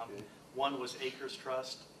 Okay. One was Acres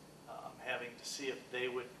Trust, having to see if they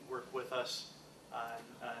would work with us on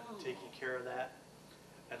taking care of that.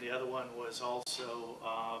 And the other one was also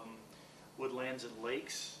Woodlands and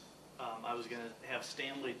Lakes. I was going to have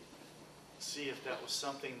Stanley see if that was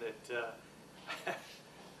something that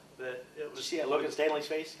that it was. See that look at Stanley's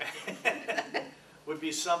face? Would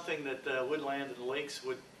be something that Woodland and Lakes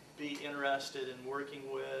would be interested in working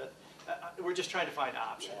with. We're just trying to find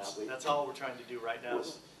options. Yeah, That's all we're trying to do right now.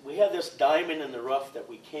 We have this diamond in the rough that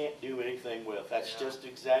we can't do anything with. That's Yeah. just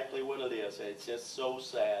exactly what it is. It's just so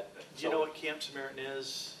sad. Do you know what Camp Samaritan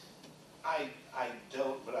is? I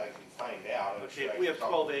don't, but I can find out. I'm Okay, sure I we can have talk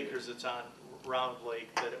 12 to you. acres that's on Round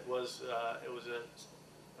Lake, that it was a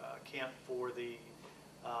camp for the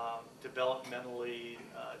developmentally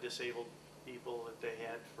disabled people that they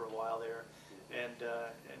had for a while there. And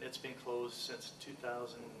it's been closed since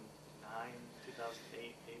 2009,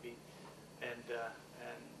 2008 maybe. And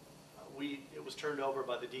it was turned over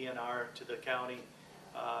by the DNR to the county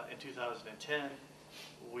in 2010.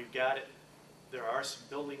 We've got it. There are some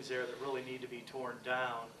buildings there that really need to be torn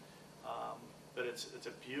down, but it's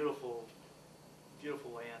a beautiful,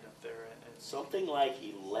 beautiful land up there. And Something like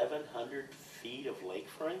 1,100 feet of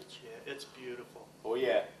lakefront? yeah, it's beautiful. Oh,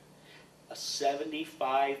 yeah. A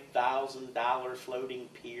 $75,000 floating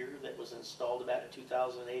pier that was installed about in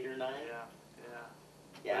 2008 or 9? Yeah, yeah.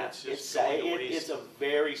 Yeah, But it's it's just sad. going to It's waste. a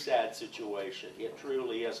very sad situation. It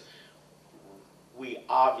truly is. We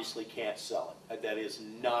obviously can't sell it. That is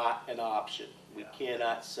not an option. We Yeah.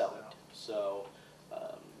 cannot sell No. it. So,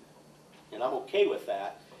 and I'm okay with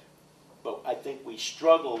that, but I think we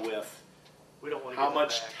struggle with We don't want to how get that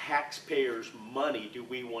much back. taxpayers' money do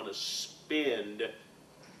we want to spend,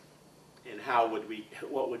 and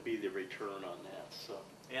what would be the return on that? So,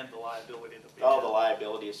 And the liability that we oh, have. the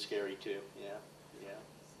liability is scary too. Yeah, yeah.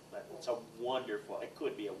 But it's a wonderful. It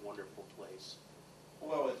could be a wonderful place.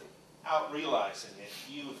 Well, without realizing it,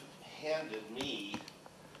 you've handed me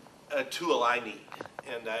a tool I need,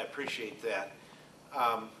 and I appreciate that.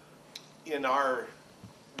 In our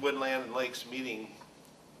Woodland and Lakes meeting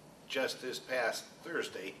just this past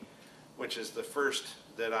Thursday, which is the first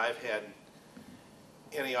that I've had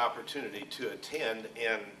any opportunity to attend,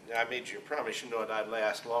 and I made you a promise, you know, that I'd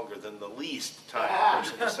last longer than the least time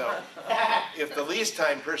person. So if the least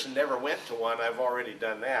time person never went to one, I've already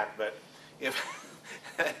done that. But if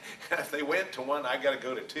if they went to one, I got to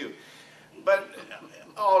go to two. But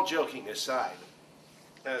all joking aside,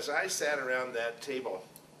 as I sat around that table,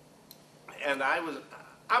 and I'm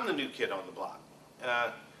the new kid on the block,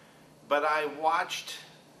 but I watched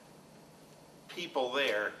people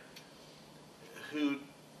there who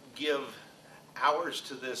give hours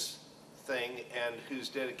to this thing and whose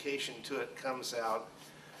dedication to it comes out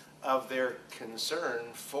of their concern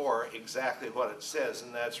for exactly what it says,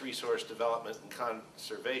 and that's resource development and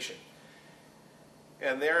conservation.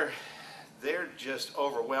 And they're just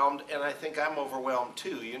overwhelmed, and I think I'm overwhelmed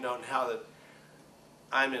too, you know, now that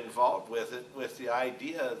I'm involved with it, with the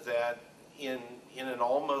idea that in an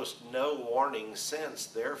almost no warning sense,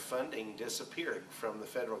 their funding disappeared from the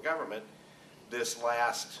federal government this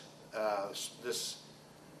last,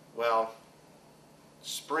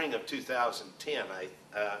 spring of 2010,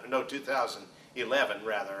 2011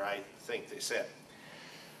 rather, I think they said.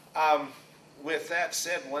 With that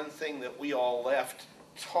said, one thing that we all left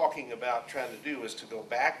talking about trying to do is to go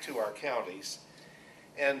back to our counties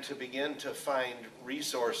and to begin to find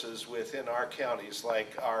resources within our counties,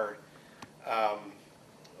 like our,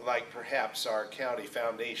 like perhaps our county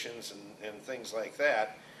foundations and things like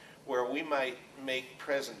that, where we might make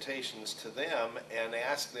presentations to them and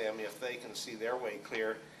ask them if they can see their way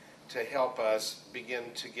clear to help us begin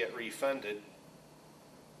to get refunded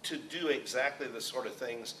to do exactly the sort of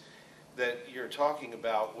things that you're talking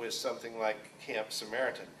about with something like Camp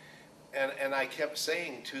Samaritan. And I kept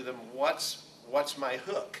saying to them, what's my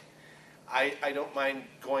hook? I don't mind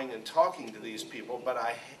going and talking to these people, but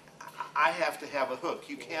I have to have a hook.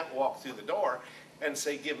 You can't walk through the door and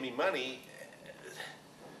say, give me money.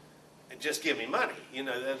 Just give me money. You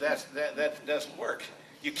know, that doesn't work.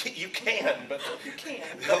 You can, but you can.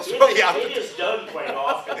 They'll throw you out. It is done quite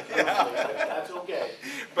often. That's okay.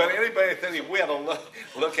 But anybody that will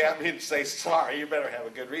look at me and say, sorry, you better have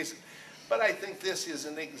a good reason. But I think this is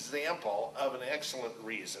an example of an excellent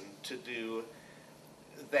reason to do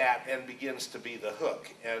that and begins to be the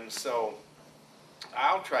hook. And so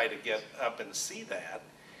I'll try to get up and see that,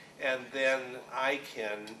 and then I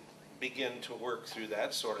can begin to work through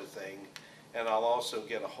that sort of thing. And I'll also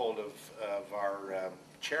get a hold of our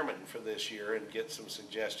chairman for this year and get some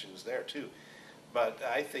suggestions there too. But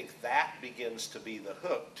I think that begins to be the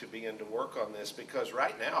hook to begin to work on this, because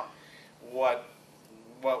right now, what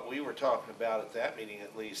we were talking about at that meeting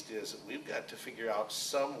at least is that we've got to figure out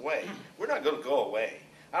some way. We're not going to go away.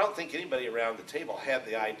 I don't think anybody around the table had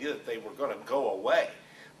the idea that they were going to go away.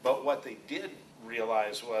 But what they did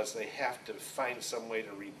realize was they have to find some way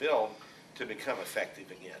to rebuild to become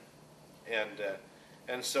effective again.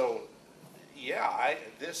 And so, yeah,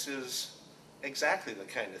 this is exactly the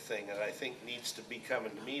kind of thing that I think needs to be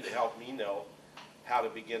coming to me to help me know how to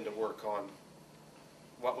begin to work on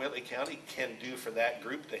what Whitley County can do for that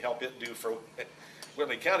group to help it do for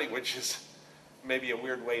Whitley County, which is maybe a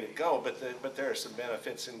weird way to go, but there are some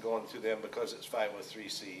benefits in going through them because it's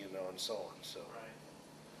 503C, you know, and so on. So.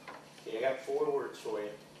 Right. Okay, I got 4 words for you.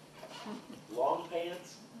 Long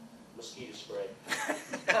pants, mosquito spray.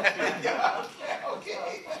 Yeah,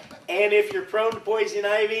 okay. And if you're prone to poison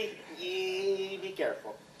ivy, be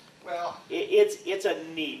careful. Well, It's a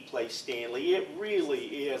neat place, Stanley. It really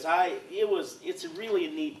is. It's really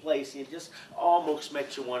a neat place. It just almost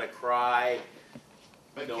makes you want to cry.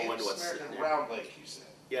 but No Camp one was Samaritan sitting there. Round Lake, you said?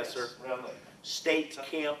 Yes, sir. Round Lake, State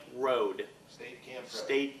Camp Road. State Camp Road.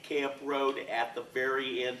 State Camp Road, at the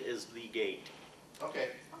very end is the gate. Okay.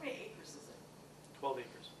 How many acres is it? 12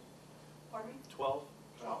 acres. Pardon me? 12?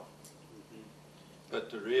 12.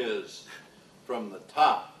 But there is, from the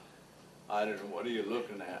top, I don't know, what are you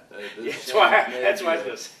looking at? This That's why thing's I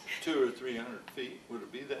maybe was. 200 or 300 feet. Would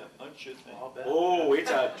it be that much, you think? I'll bet. Oh,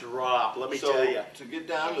 it's a drop, let me tell you. So to get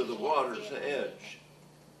down to the water's edge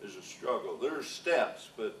is a struggle. There are steps,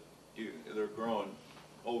 but they're growing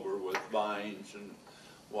over with vines and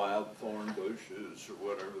wild thorn bushes, or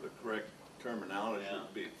whatever the correct terminology Yeah.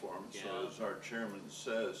 would be for them. Yeah. So as our chairman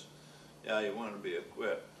says, yeah, you want to be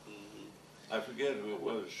equipped. I forget who it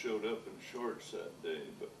was showed up in shorts that day,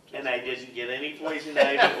 but. And I didn't get any poison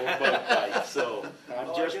ivy or bug bites, so I'm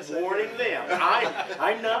Well, I just guess I warning did. them.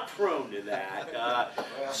 I'm not prone to that.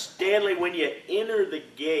 Stanley, when you enter the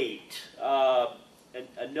gate,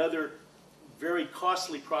 another very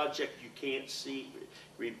costly project you can't see.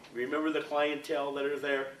 Remember the clientele that are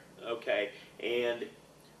there? Okay, and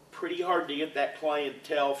pretty hard to get that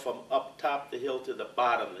clientele from up top the hill to the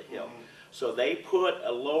bottom of the hill. So they put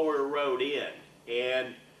a lower road in,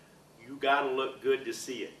 and you gotta look good to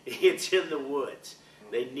see it. It's in the woods.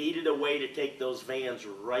 They needed a way to take those vans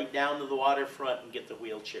right down to the waterfront and get the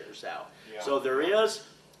wheelchairs out. Yeah. So there is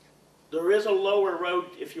a lower road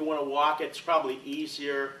if you wanna walk. It's probably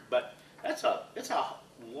easier, but it's a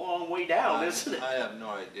long way down, isn't it? I have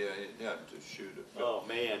no idea. You'd have to shoot it. But Oh,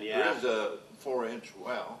 man, there yeah. is a 4-inch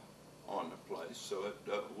well on the place, so it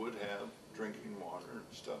would have drinking water and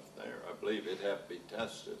stuff there. I believe it'd have to be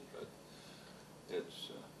tested, but it's,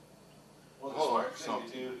 Well, the Oh, smart thing to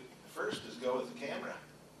something. do first is go with the camera.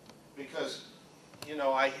 Because, you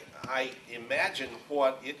know, I imagine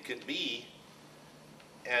what it could be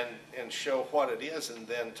and show what it is, and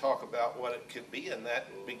then talk about what it could be, and that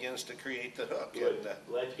begins to create the hook. Good. And,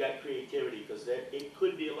 Glad you got creativity, because it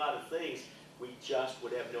could be a lot of things. We just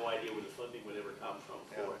would have no idea where the funding would ever come from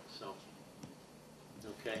for Yeah. it, so.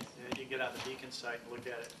 Okay. Yeah, you can get on the Beacon site and look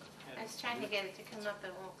at it. I was trying to get it to come up,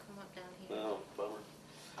 it won't come up down here. Oh, bummer.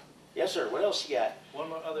 Yes, sir, what else you got? One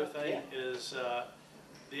more other thing Yeah. is,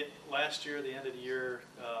 last year, the end of the year,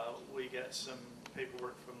 we got some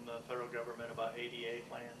paperwork from the federal government about ADA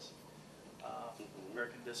plans,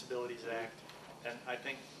 American Disabilities Act, and I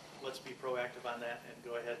think let's be proactive on that and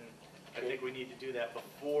go ahead and, I think we need to do that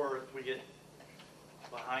before we get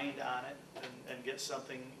behind on it and get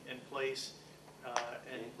something in place.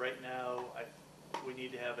 And right now, we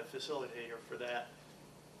need to have a facilitator for that.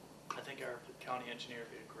 I think our county engineer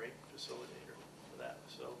would be a great facilitator for that,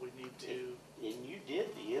 so we need to. And you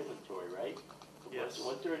did the inventory, right? Yes.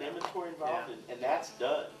 Wasn't there an inventory involved? Yeah. And that's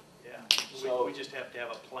done. Yeah, So- we just have to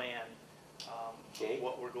have a plan, Okay. of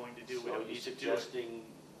what we're going to do. We So don't you need to do it. suggesting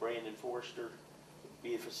Brandon Forrester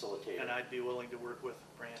be a facilitator? And I'd be willing to work with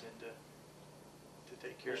Brandon to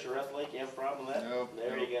take care of Commissioner it. Rethlake, you have a problem with that? Nope,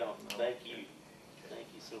 There you nope, go. nope. Thank you. Thank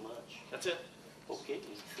you so much. That's it. Okay,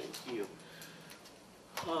 thank you.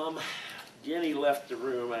 Jenny left the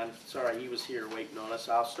room. I'm sorry, he was here waiting on us.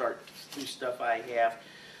 I'll start through stuff I have.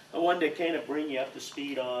 I wanted to kind of bring you up to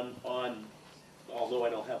speed on although I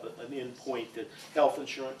don't have an end point, the health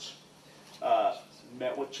insurance.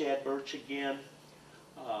 Met with Chad Birch again.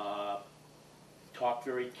 Talked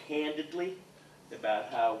very candidly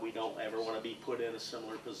about how we don't ever want to be put in a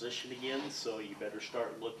similar position again, so you better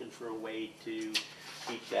start looking for a way to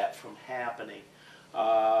keep that from happening.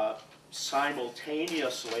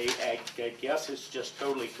 Simultaneously, I guess it's just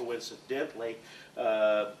totally coincidentally,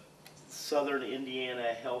 Southern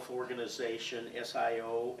Indiana Health Organization,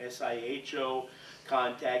 SIHO,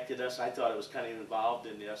 contacted us. I thought it was kind of involved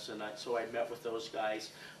in this, and so I met with those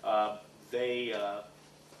guys. They are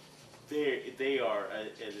an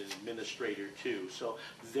administrator too, so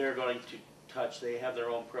they're going to they have their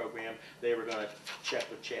own program. They were going to check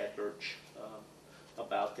with Chad Birch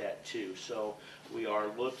about that too. So we are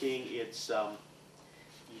looking, it's,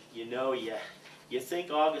 you know, you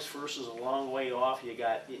think August 1st is a long way off. You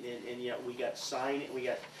got, and yet we got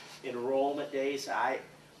enrollment days.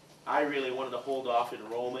 I really wanted to hold off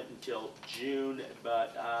enrollment until June,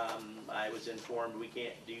 but I was informed we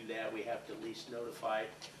can't do that. We have to at least notify.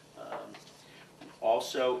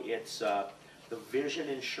 Also, it's the vision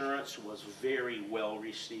insurance was very well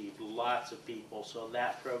received. Lots of people, so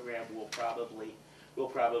that program will probably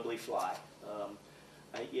fly.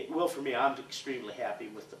 It will for me. I'm extremely happy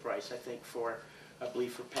with the price. I think I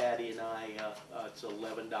believe for Patty and I, it's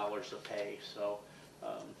 $11 a pay. So,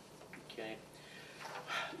 okay.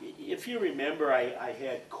 If you remember, I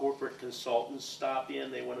had corporate consultants stop in.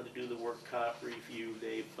 They wanted to do the work comp review.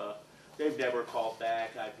 They've never called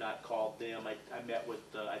back. I've not called them. I met with,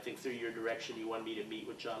 I think through your direction, you wanted me to meet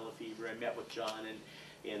with John Lefevre. I met with John,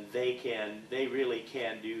 and they really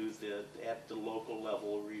can do at the local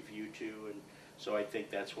level review too. And so I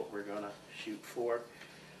think that's what we're going to shoot for.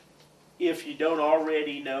 If you don't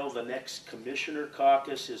already know, the next Commissioner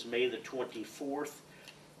Caucus is May the 24th.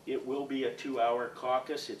 It will be a 2-hour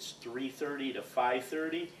caucus. It's 3:30 to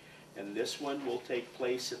 5:30, and this one will take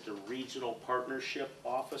place at the Regional Partnership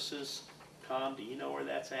offices. Tom, do you know where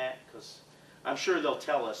that's at? Because I'm sure they'll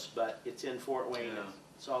tell us, but it's in Fort Wayne. Yeah.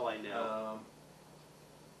 That's all I know.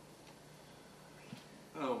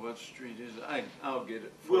 Oh, what street is it? I'll get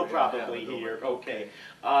it for We'll you. probably Have it hear. over. Okay.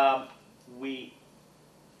 We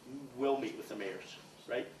will meet with the mayors,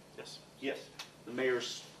 right? Yes. Yes. The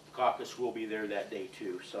mayor's caucus will be there that day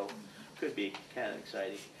too, so could be kind of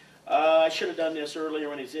exciting. I should have done this earlier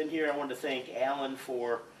when he's in here. I wanted to thank Alan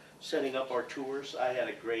for setting up our tours. I had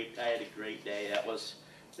a great day. That was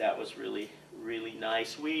really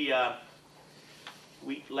nice. We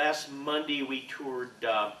last Monday we toured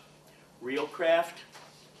Realcraft,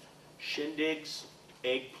 Shindigs,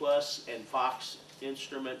 Egg Plus, and Fox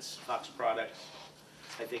Instruments, Fox Products,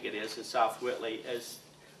 I think it is, in South Whitley.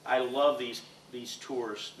 I love these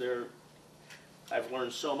tours. I've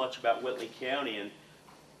learned so much about Whitley County, and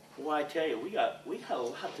well, I tell you, we got a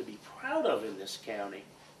lot to be proud of in this county.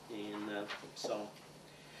 And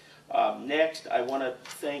next, I want to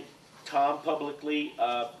thank Tom publicly.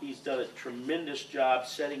 He's done a tremendous job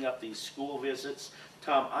setting up these school visits.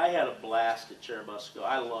 Tom, I had a blast at Cherubusco.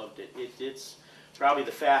 I loved it. It's probably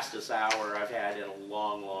the fastest hour I've had in a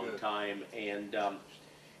long Good. time. And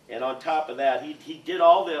on top of that, he did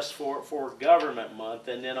all this for Government Month,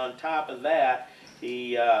 and then on top of that,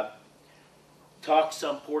 he talked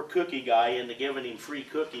some poor cookie guy into giving him free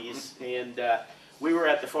cookies. And we were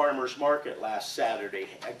at the farmers market last Saturday.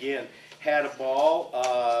 Again, had a ball.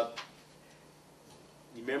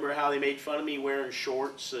 You remember how they made fun of me wearing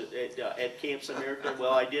shorts at Camps America?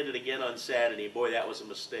 Well, I did it again on Saturday. Boy, that was a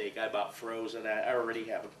mistake. I about froze, and I already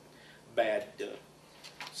have a bad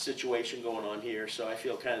situation going on here, so I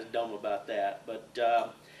feel kind of dumb about that. But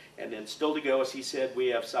and then still to go, as he said, we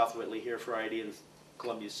have South Whitley here Friday and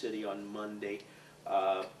Columbia City on Monday.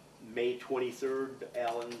 May 23rd,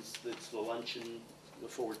 Allen's, that's the luncheon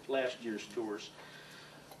before last year's tours.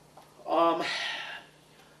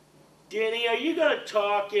 Denny, are you going to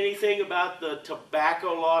talk anything about the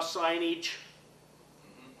tobacco law signage?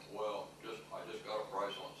 Well, I just got a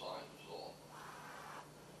price on signs, so.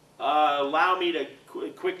 Allow me to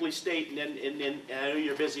quickly state, and then I know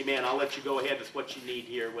you're a busy man. I'll let you go ahead with what you need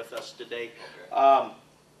here with us today. Okay.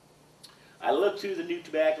 I looked through the new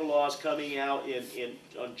tobacco laws coming out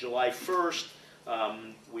on July 1st.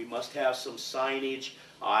 We must have some signage.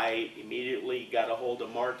 I immediately got a hold of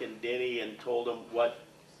Mark and Denny and told them what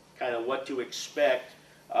to expect.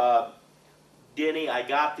 Denny, I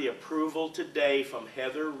got the approval today from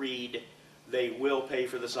Heather Reed. They will pay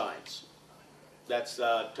for the signs. That's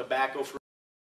tobacco-free.